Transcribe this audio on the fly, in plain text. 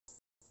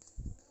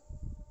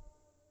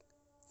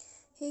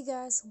Hey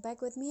guys,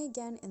 back with me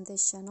again in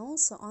this channel.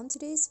 So on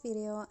today's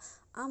video,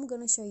 I'm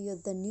gonna show you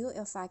the new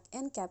effect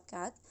in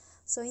CapCut.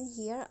 So in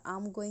here,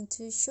 I'm going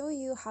to show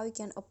you how you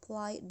can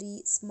apply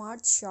the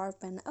Smart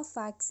Sharpen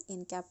effects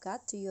in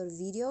CapCut to your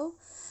video.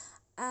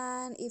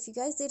 And if you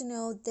guys didn't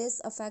know,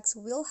 this effects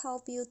will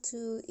help you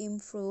to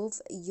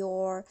improve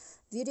your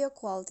video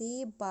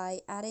quality by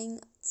adding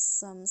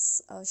some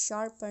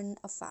sharpen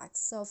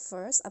effects. So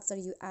first, after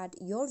you add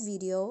your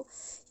video,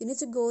 you need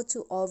to go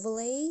to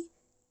overlay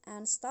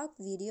and stock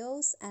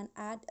videos and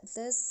add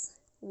this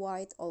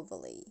white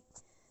overlay.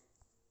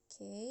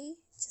 Okay,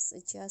 just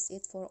adjust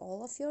it for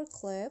all of your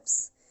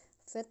clips,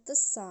 fit the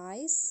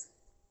size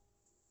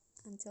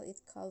until it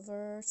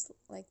covers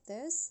like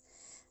this,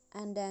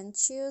 and then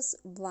choose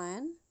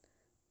blend,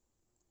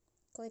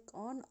 click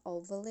on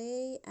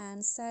overlay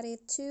and set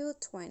it to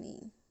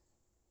 20.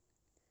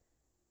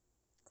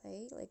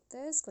 Okay, like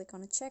this, click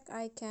on the check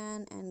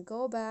icon and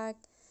go back,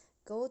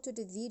 go to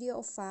the video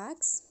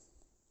effects,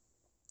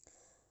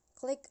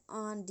 click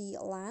on the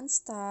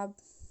lens tab,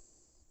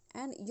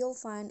 and you'll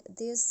find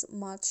this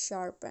Smart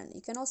Sharpen.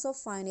 You can also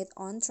find it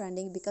on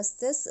trending because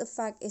this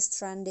effect is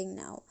trending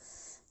now.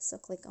 So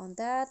click on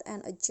that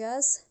and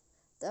adjust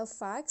the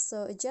effect.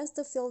 So adjust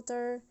the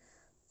filter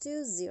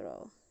to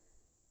 0.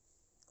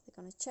 Click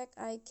on the check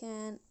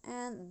icon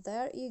and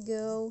there you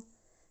go.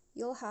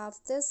 You'll have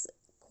this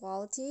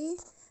quality,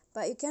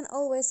 but you can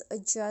always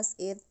adjust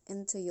it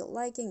into your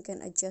liking. You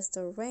can adjust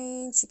the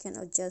range, you can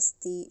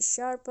adjust the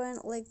sharpen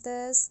like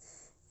this,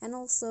 and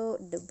also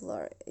the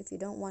blur. If you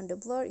don't want the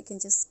blur, you can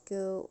just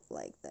go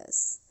like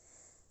this.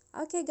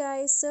 Okay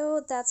guys,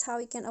 so that's how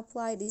you can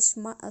apply this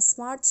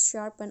Smart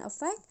Sharpen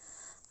effect.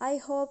 I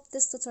hope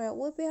this tutorial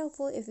will be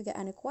helpful. If you get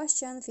any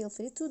question, feel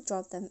free to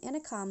drop them in a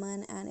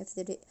comment, and if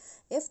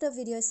the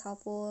video is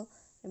helpful,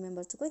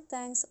 remember to click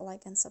thanks,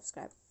 like and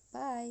subscribe.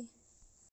 Bye.